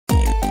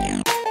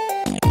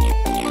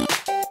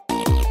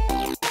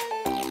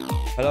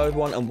Hello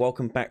everyone and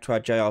welcome back to our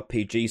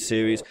JRPG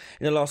series.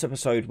 In the last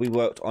episode we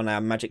worked on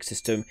our magic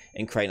system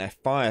in creating a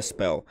fire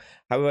spell.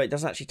 However, it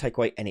doesn't actually take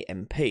away any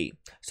MP.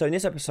 So in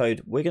this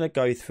episode we're going to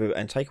go through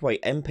and take away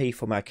MP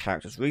from our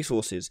characters'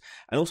 resources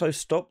and also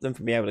stop them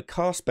from being able to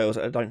cast spells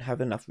that they don't have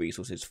enough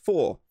resources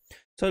for.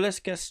 So let's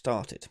get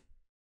started.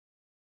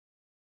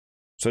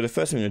 So the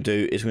first thing we're going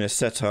to do is we're going to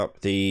set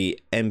up the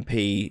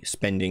MP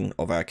spending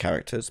of our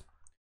characters.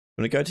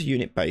 I'm going to go to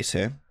unit base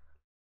here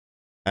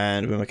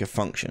and we're going to make a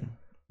function.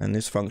 And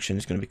this function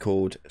is going to be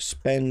called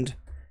spend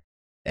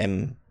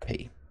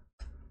MP.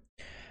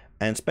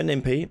 And spend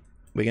MP,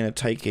 we're going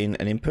to take in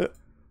an input,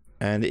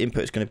 and the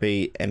input is going to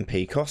be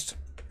MP cost,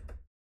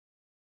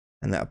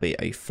 and that'll be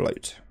a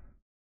float.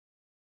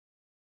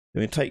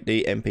 We're going to take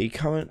the MP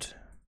current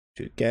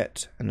to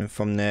get, and then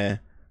from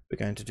there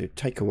we're going to do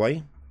take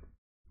away.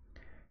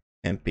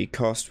 MP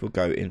cost will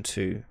go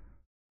into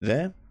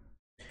there,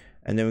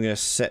 and then we're going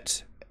to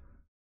set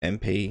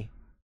MP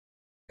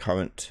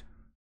current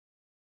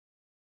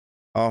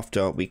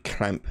after we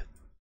clamp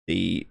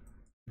the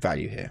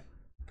value here.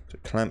 So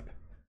clamp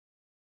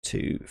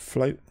to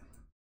float,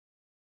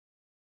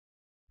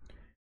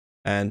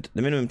 and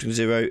the minimum to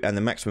 0 and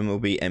the maximum will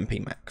be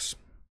MP max.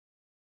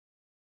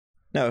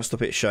 Now I'll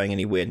stop it showing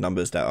any weird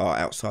numbers that are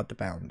outside the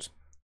bounds.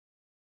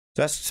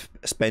 So that's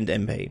spend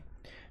MP.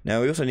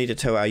 Now we also need to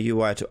tell our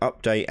UI to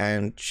update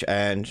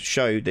and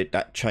show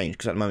that change,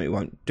 because at the moment it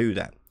won't do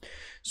that.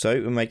 So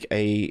we'll make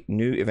a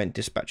new event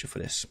dispatcher for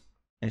this.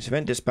 And this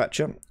event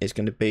dispatcher is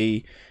going to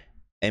be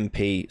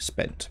MP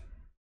spent.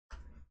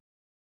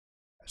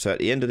 So at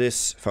the end of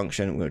this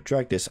function, we're going to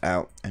drag this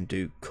out and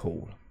do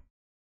call.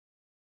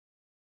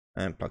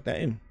 And plug that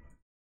in.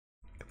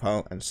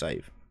 Compile and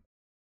save.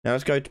 Now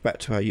let's go back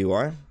to our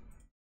UI.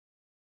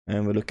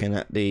 And we're looking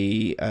at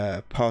the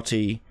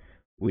party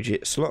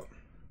widget slot,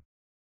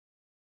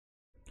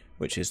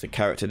 which is the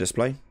character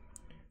display.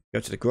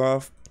 Go to the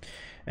graph.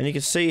 And you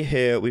can see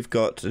here we've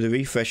got the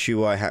refresh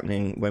UI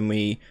happening when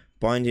we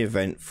bind the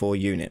event for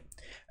unit,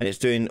 and it's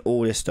doing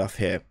all this stuff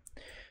here,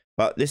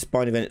 but this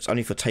bind event is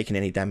only for taking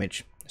any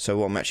damage. So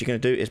what I'm actually going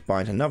to do is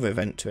bind another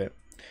event to it.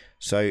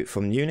 So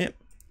from unit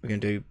we're going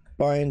to do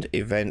bind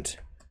event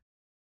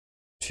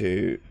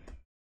to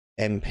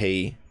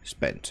MP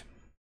spent,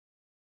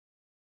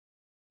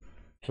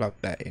 plug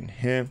that in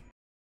here,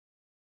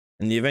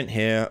 and the event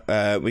here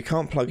we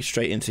can't plug it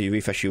straight into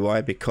refresh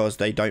UI because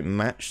they don't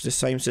match the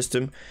same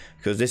system,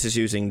 because this is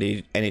using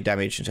the any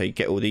damage until you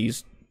get all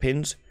these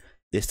pins.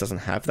 This doesn't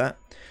have that,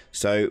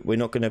 so we're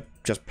not going to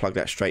just plug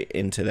that straight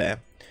into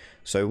there.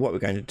 So what we're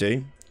going to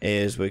do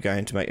is we're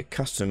going to make a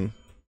custom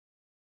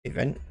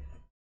event,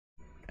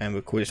 and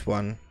we'll call this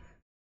one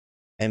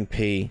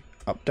MP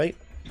update.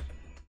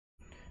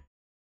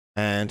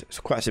 And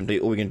so quite simply,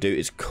 all we're going to do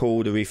is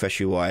call the refresh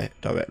UI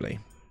directly.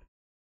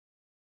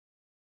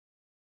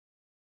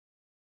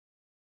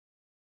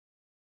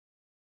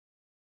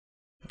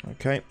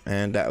 Okay,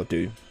 and that'll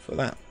do for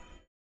that.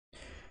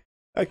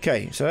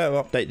 Okay, so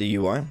that'll update the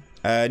UI.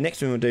 Next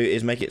thing we'll do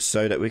is make it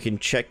so that we can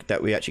check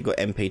that we actually got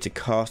MP to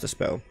cast a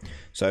spell.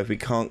 So if we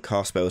can't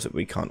cast spells that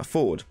we can't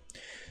afford,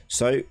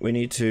 so we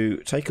need to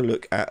take a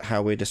look at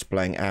how we're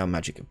displaying our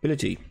magic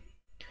ability.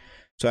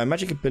 So our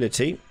magic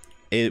ability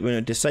is we're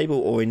going to disable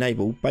or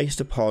enable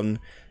based upon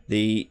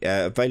the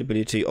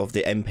availability of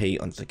the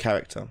MP onto the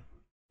character.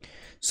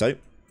 So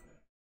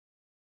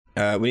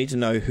we need to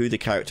know who the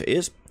character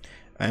is,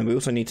 and we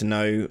also need to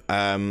know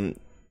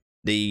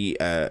the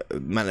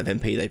amount of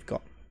MP they've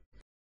got.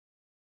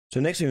 So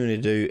next thing we're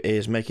going to do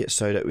is make it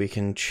so that we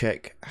can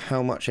check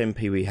how much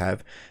MP we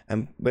have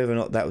and whether or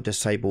not that will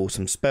disable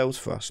some spells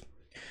for us.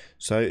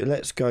 So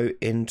let's go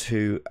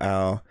into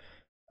our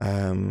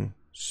game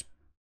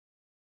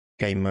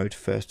mode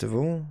first of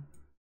all.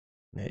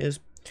 There it is.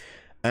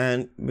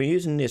 And we're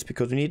using this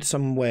because we need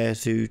somewhere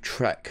to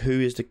track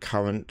who is the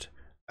current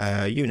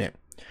unit.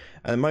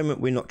 At the moment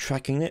we're not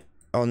tracking it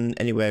on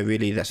anywhere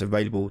really that's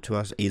available to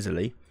us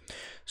easily.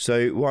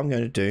 So what I'm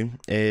going to do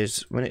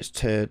is when it's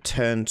to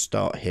turn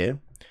start here,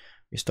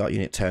 we start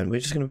unit turn, we're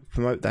just going to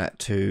promote that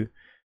to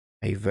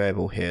a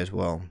variable here as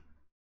well.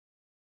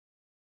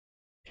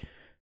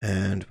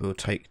 And we'll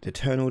take the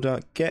turn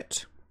order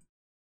get,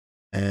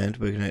 and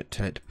we're going to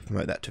tell it to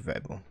promote that to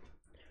variable.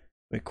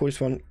 We call this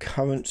one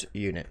current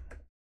unit,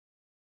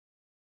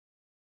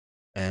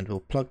 and we'll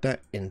plug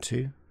that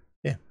into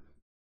here,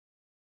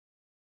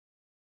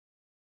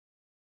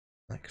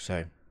 like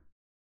so.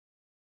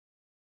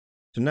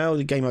 So now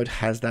the game mode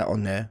has that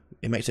on there.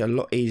 It makes it a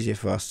lot easier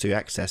for us to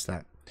access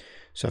that.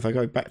 So if I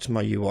go back to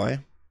my UI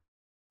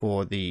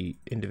for the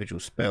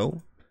individual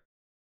spell,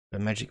 the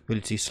magic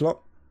ability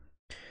slot,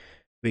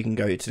 we can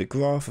go to the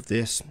graph of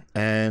this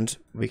and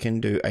we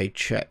can do a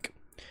check.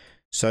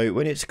 So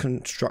when it's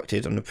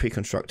constructed on the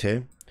pre-construct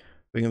here,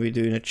 we're going to be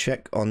doing a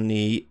check on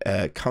the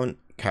current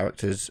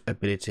character's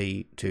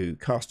ability to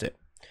cast it.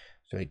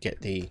 So we get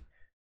the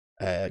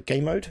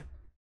game mode,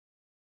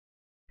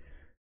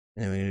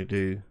 and then we're going to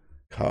do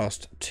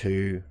cast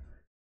to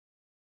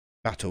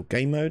battle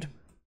game mode,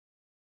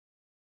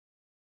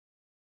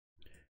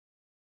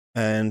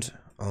 and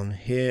on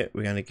here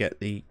we're going to get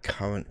the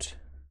current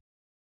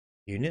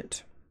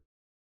unit,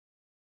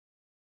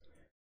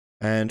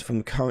 and from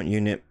the current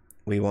unit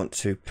we want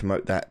to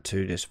promote that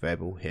to this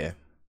variable here.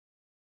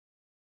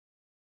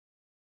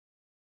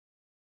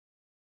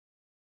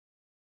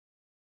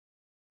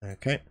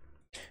 Okay,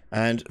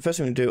 and first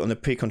thing we do on the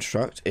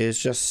pre-construct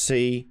is just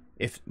see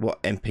if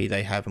what MP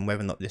they have and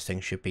whether or not this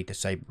thing should be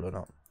disabled or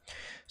not.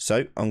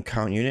 So on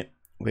current unit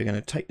we're going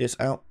to take this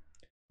out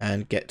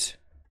and get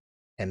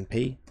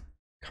MP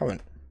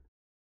current,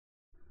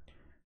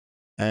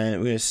 and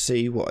we're going to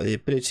see what the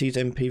abilities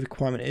MP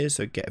requirement is.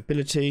 So get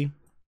ability,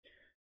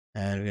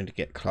 and we're going to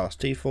get class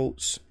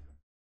defaults,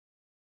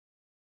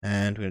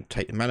 and we're going to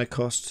take the mana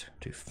cost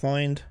to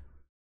find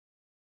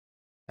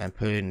and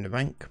put in the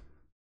rank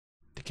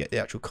to get the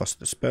actual cost of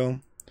the spell,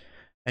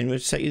 and we'll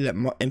say that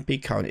my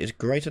MP current is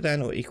greater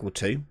than or equal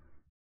to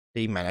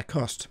the mana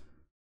cost,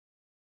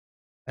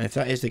 and if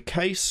that is the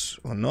case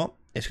or not,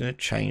 it's going to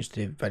change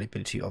the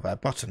availability of our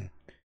button.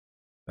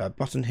 Our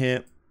button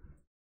here,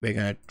 we're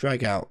going to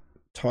drag out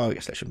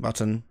target selection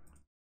button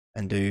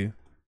and do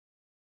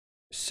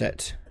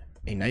set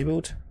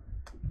enabled,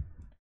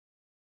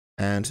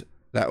 and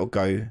that will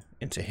go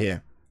into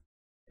here.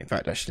 In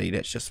fact, actually,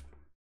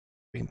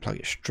 we can plug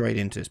it straight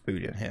into this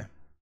boolean here.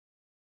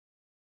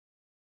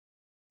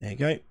 There you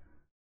go,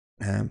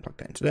 and plug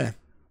that into there.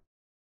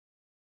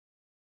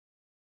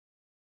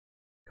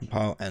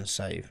 Compile and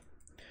save.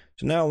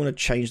 So now I want to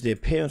change the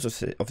appearance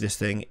of this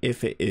thing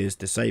if it is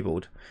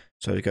disabled.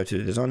 So go to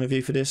the designer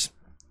view for this,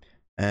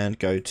 and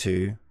go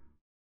to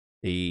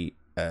the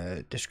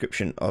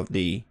description of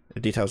the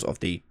details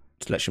of the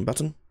selection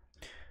button,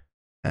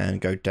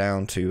 and go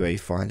down to a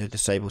find the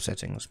disable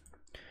settings.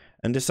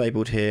 And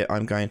disabled here,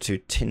 I'm going to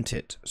tint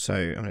it. So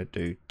I'm going to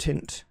do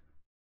tint,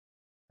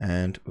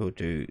 and we'll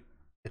do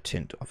a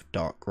tint of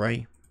dark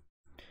grey.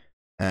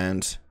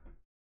 And so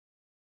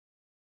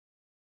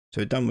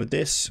we're done with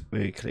this.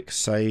 We click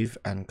save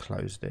and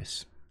close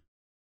this.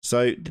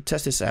 So to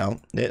test this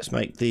out, let's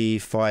make the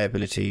fire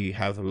ability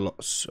have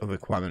lots of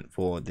requirement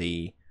for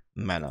the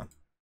mana.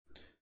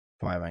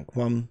 Fire rank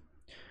 1,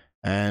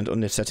 and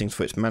on the settings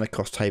for its mana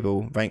cost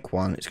table, rank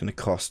 1, it's going to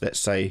cost, let's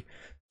say,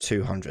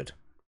 200.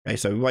 Okay,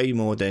 so way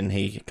more than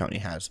he currently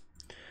has.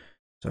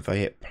 So if I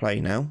hit play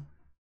now,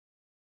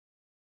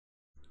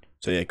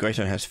 so yeah,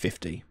 Greystone has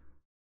 50.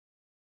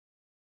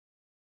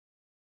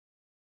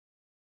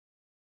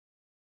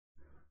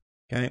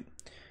 Okay,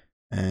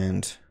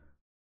 and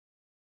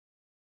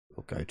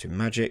we'll go to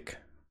magic,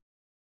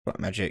 black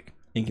magic.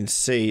 You can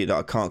see that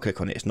I can't click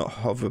on it. It's not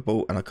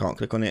hoverable, and I can't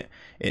click on it.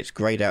 It's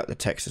grayed out the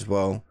text as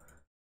well.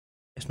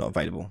 It's not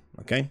available.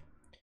 Okay,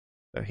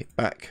 so hit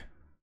back.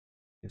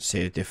 You can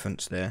see the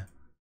difference there.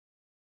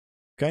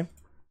 Okay,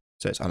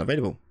 so it's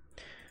unavailable,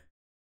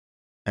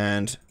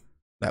 and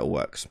that all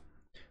works.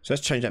 So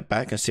let's change that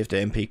back and see if the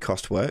MP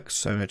cost works.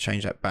 So I'm going to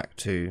change that back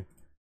to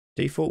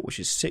default, which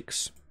is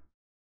 6.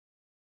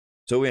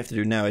 So all we have to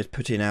do now is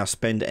put in our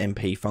spend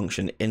MP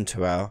function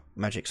into our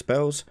magic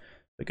spells.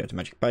 We go to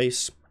magic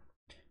base,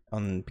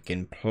 on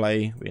begin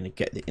play, we're going to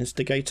get the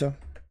instigator,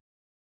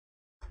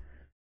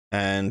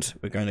 and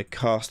we're going to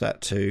cast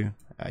that to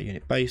our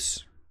unit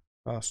base,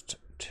 cast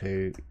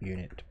to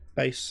unit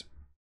base,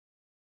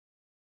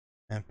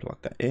 and plug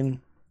that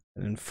in.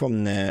 And then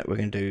from there we're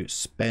going to do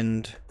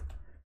spend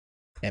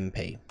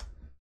MP,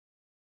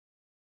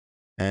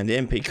 and the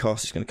MP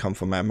cost is going to come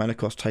from our mana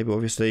cost table,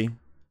 obviously.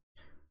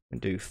 We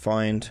do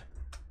find,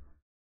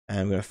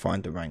 and we're going to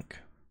find the rank,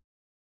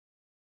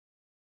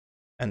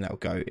 and that will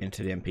go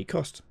into the MP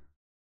cost,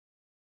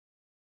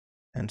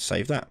 and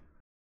save that.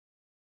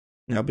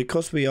 Now,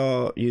 because we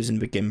are using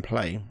begin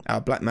play,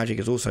 our black magic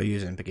is also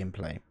using begin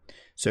play,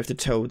 so we have to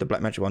tell the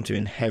black magic one to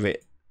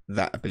inherit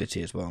that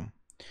ability as well.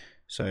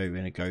 So we're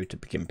going to go to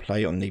begin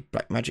play on the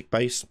black magic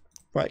base,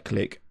 right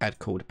click, add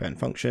call dependent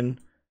function,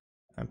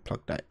 and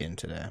plug that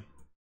into there.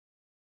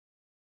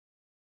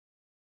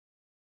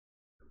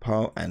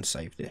 Compile and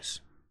save this.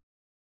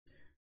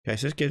 Okay,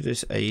 so let's give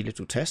this a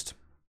little test.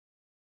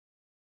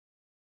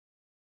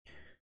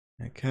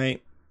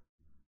 Okay,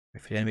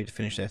 wait for the enemy to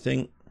finish their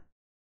thing.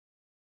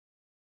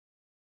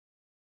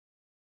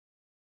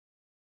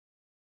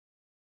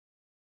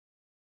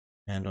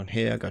 And on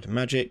here I go to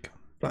magic,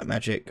 black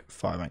magic,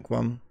 fire rank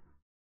 1.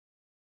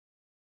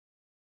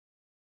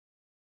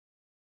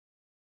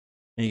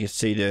 And you can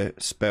see the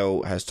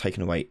spell has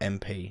taken away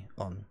MP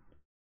on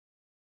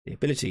the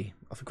ability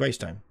of a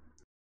Greystone.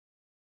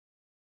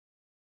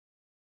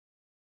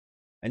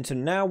 And so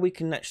now we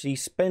can actually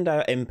spend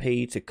our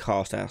MP to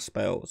cast our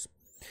spells.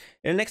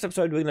 In the next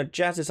episode, we're going to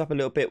jazz this up a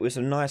little bit with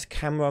some nice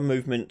camera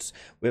movements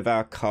with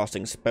our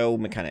casting spell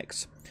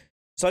mechanics.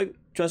 So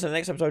join us in the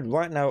next episode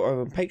right now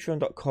over on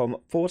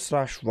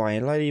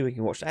patreon.com/Ryan Lady. We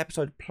can watch the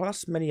episode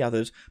plus many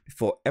others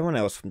before everyone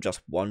else from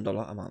just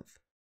 $1 a month.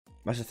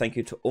 Massive thank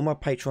you to all my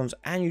patrons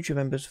and YouTube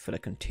members for their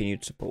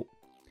continued support.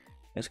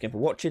 Thanks again for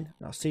watching,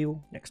 and I'll see you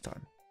all next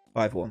time.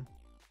 Bye everyone.